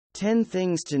10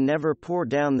 things to never pour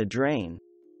down the drain.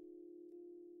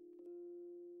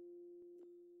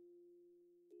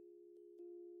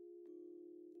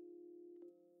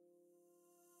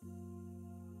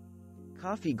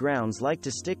 Coffee grounds like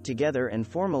to stick together and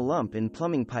form a lump in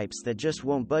plumbing pipes that just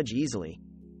won't budge easily.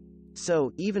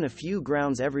 So, even a few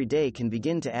grounds every day can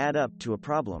begin to add up to a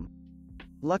problem.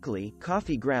 Luckily,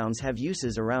 coffee grounds have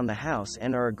uses around the house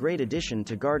and are a great addition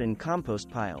to garden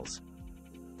compost piles.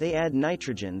 They add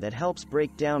nitrogen that helps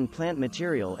break down plant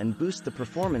material and boost the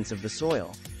performance of the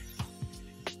soil.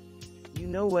 You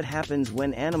know what happens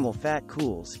when animal fat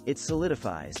cools? It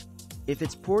solidifies. If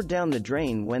it's poured down the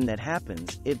drain when that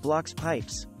happens, it blocks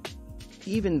pipes.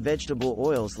 Even vegetable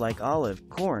oils like olive,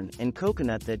 corn, and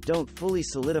coconut that don't fully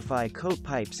solidify coat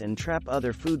pipes and trap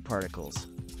other food particles.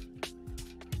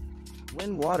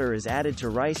 When water is added to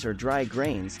rice or dry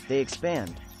grains, they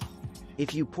expand.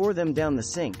 If you pour them down the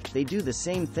sink, they do the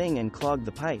same thing and clog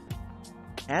the pipe.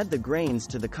 Add the grains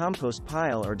to the compost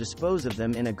pile or dispose of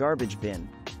them in a garbage bin.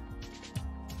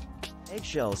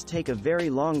 Eggshells take a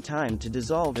very long time to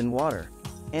dissolve in water.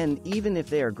 And, even if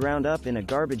they are ground up in a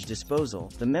garbage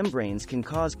disposal, the membranes can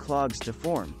cause clogs to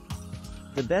form.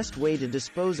 The best way to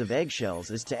dispose of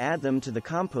eggshells is to add them to the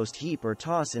compost heap or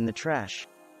toss in the trash.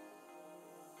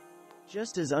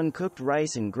 Just as uncooked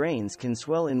rice and grains can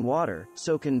swell in water,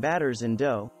 so can batters and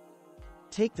dough.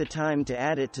 Take the time to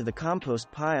add it to the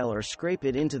compost pile or scrape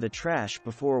it into the trash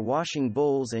before washing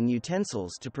bowls and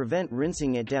utensils to prevent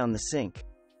rinsing it down the sink.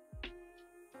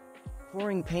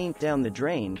 Pouring paint down the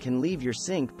drain can leave your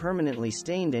sink permanently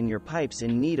stained and your pipes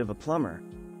in need of a plumber.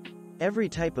 Every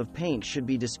type of paint should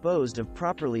be disposed of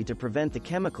properly to prevent the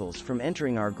chemicals from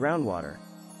entering our groundwater.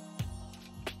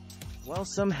 While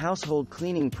some household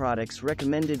cleaning products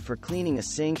recommended for cleaning a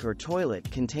sink or toilet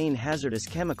contain hazardous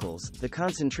chemicals, the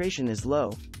concentration is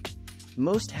low.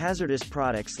 Most hazardous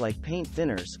products like paint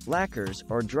thinners, lacquers,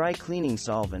 or dry cleaning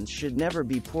solvents should never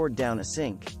be poured down a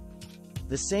sink.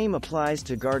 The same applies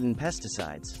to garden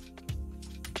pesticides.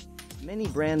 Many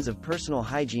brands of personal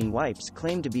hygiene wipes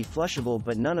claim to be flushable,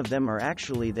 but none of them are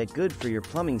actually that good for your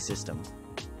plumbing system.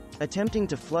 Attempting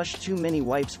to flush too many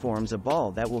wipes forms a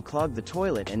ball that will clog the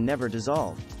toilet and never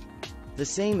dissolve. The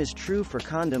same is true for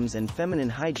condoms and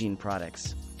feminine hygiene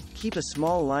products. Keep a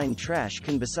small lined trash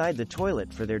can beside the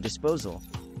toilet for their disposal.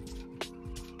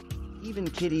 Even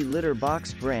kitty litter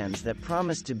box brands that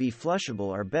promise to be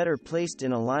flushable are better placed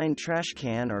in a lined trash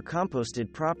can or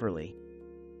composted properly.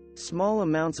 Small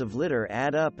amounts of litter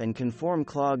add up and can form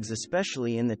clogs,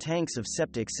 especially in the tanks of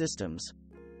septic systems.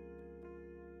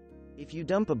 If you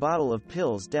dump a bottle of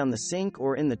pills down the sink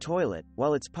or in the toilet,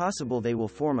 while it's possible they will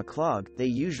form a clog, they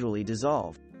usually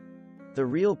dissolve. The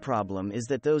real problem is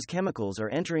that those chemicals are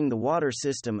entering the water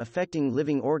system, affecting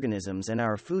living organisms and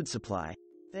our food supply.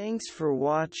 Thanks for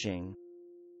watching.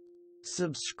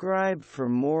 Subscribe for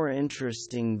more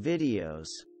interesting videos.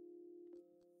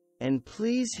 And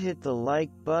please hit the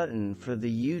like button for the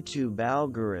YouTube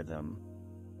algorithm.